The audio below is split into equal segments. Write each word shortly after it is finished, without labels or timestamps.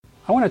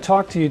I want to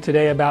talk to you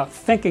today about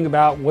thinking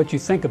about what you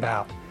think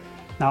about.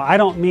 Now, I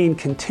don't mean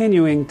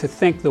continuing to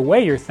think the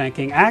way you're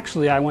thinking.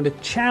 Actually, I want to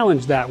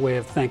challenge that way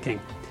of thinking.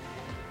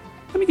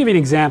 Let me give you an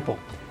example.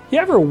 You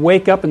ever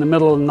wake up in the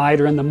middle of the night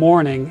or in the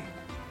morning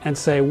and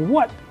say,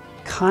 what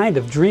kind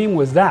of dream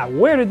was that?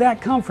 Where did that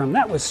come from?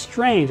 That was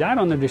strange. I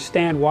don't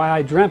understand why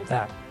I dreamt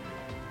that.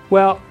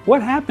 Well,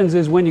 what happens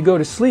is when you go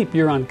to sleep,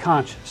 you're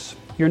unconscious.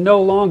 You're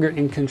no longer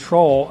in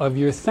control of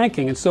your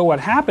thinking. And so what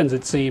happens,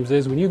 it seems,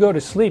 is when you go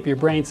to sleep, your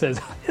brain says,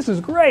 this is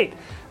great.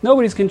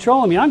 Nobody's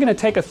controlling me. I'm going to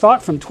take a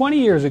thought from 20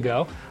 years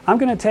ago. I'm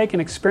going to take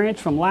an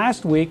experience from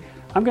last week.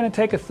 I'm going to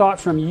take a thought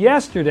from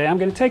yesterday. I'm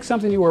going to take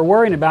something you were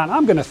worrying about, and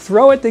I'm going to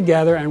throw it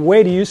together, and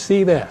wait till you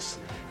see this.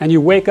 And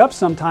you wake up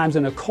sometimes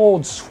in a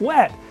cold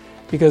sweat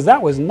because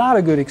that was not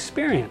a good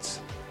experience.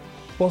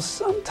 Well,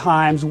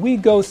 sometimes we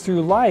go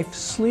through life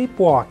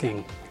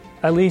sleepwalking,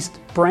 at least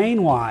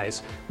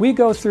brain-wise. We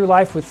go through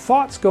life with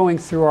thoughts going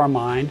through our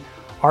mind,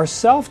 our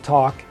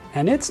self-talk,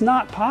 and it's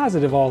not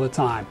positive all the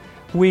time.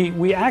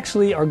 We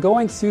actually are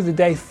going through the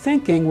day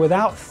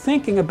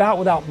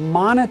without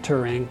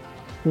monitoring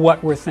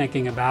what we're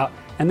thinking about,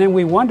 and then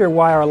we wonder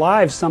why our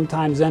lives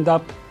sometimes end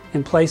up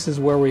in places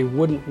where we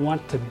wouldn't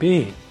want to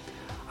be.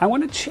 I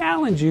want to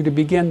challenge you to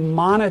begin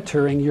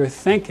monitoring your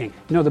thinking.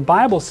 You know, the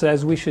Bible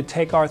says we should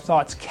take our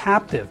thoughts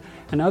captive.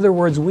 In other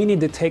words, we need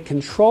to take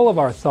control of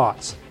our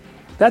thoughts.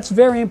 That's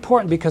very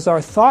important because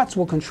our thoughts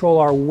will control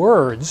our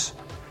words,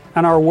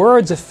 and our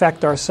words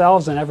affect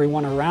ourselves and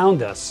everyone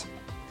around us.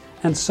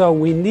 And so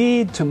we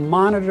need to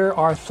monitor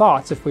our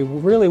thoughts if we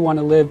really want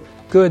to live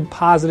good,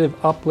 positive,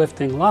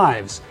 uplifting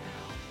lives.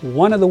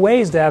 One of the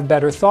ways to have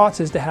better thoughts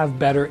is to have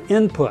better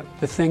input.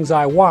 The things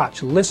I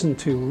watch, listen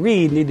to,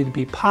 read need to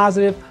be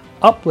positive,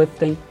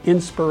 uplifting,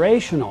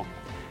 inspirational.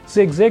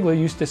 Zig Ziglar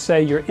used to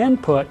say your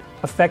input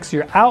affects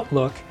your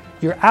outlook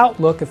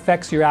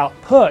affects your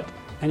output,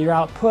 and your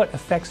output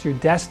affects your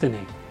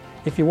destiny.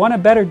 If you want a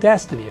better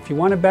destiny, if you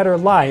want a better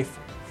life,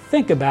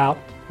 think about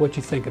what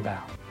you think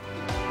about.